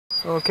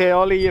Okay,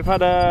 Ollie, you've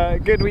had a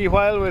good wee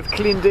while with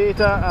clean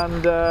data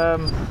and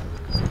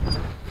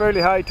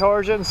fairly high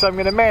torsion, so I'm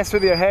going to mess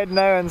with your head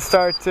now and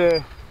start to,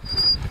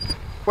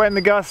 when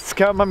the gusts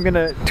come, I'm going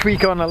to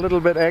tweak on a little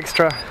bit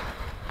extra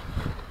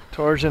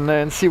torsion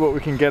there and see what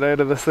we can get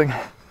out of this thing.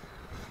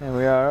 There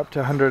we are, up to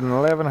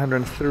 111,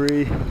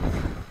 103.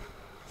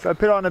 So I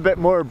put on a bit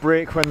more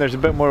brake when there's a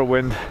bit more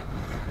wind.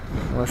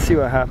 We'll see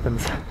what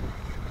happens.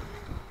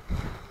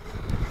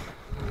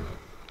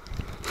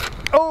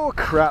 Oh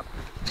crap!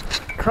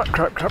 Crap,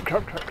 crap, crap,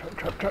 crap, crap, crap,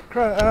 crap, crap,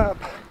 crap.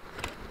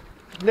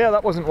 Yeah,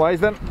 that wasn't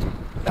wise then.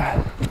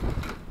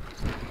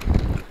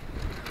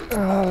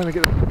 Let me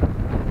get it.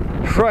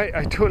 Right,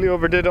 I totally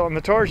overdid it on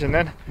the torsion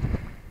then.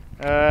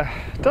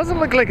 Doesn't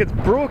look like it's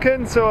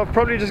broken, so I've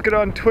probably just got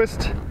to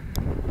untwist.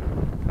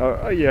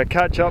 Oh yeah,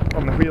 catch up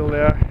on the wheel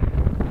there.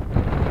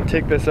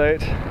 Take this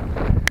out.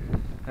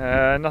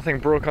 Nothing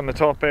broke on the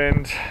top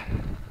end.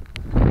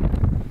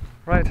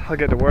 Right, I'll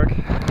get to work.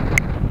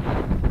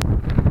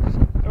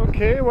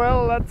 Okay,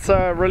 well that's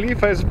a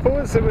relief I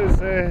suppose. It was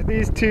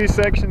these two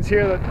sections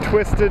here that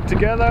twisted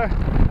together.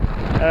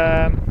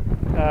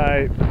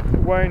 I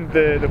wound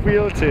the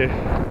wheel to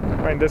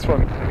wind this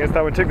one. I guess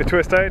that one took the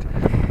twist out.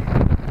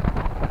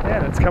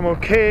 Yeah, it's come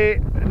okay.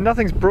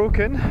 Nothing's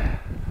broken.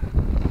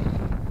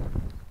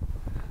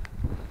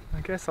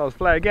 I guess I'll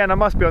fly again. I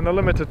must be on the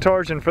limit of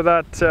torsion for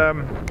that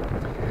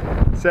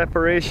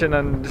separation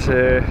and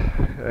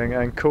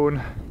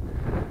cone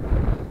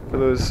for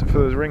those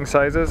ring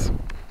sizes.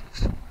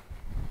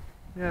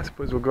 Yeah, I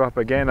suppose we'll go up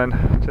again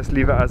and just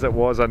leave it as it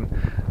was and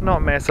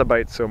not mess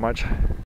about so much.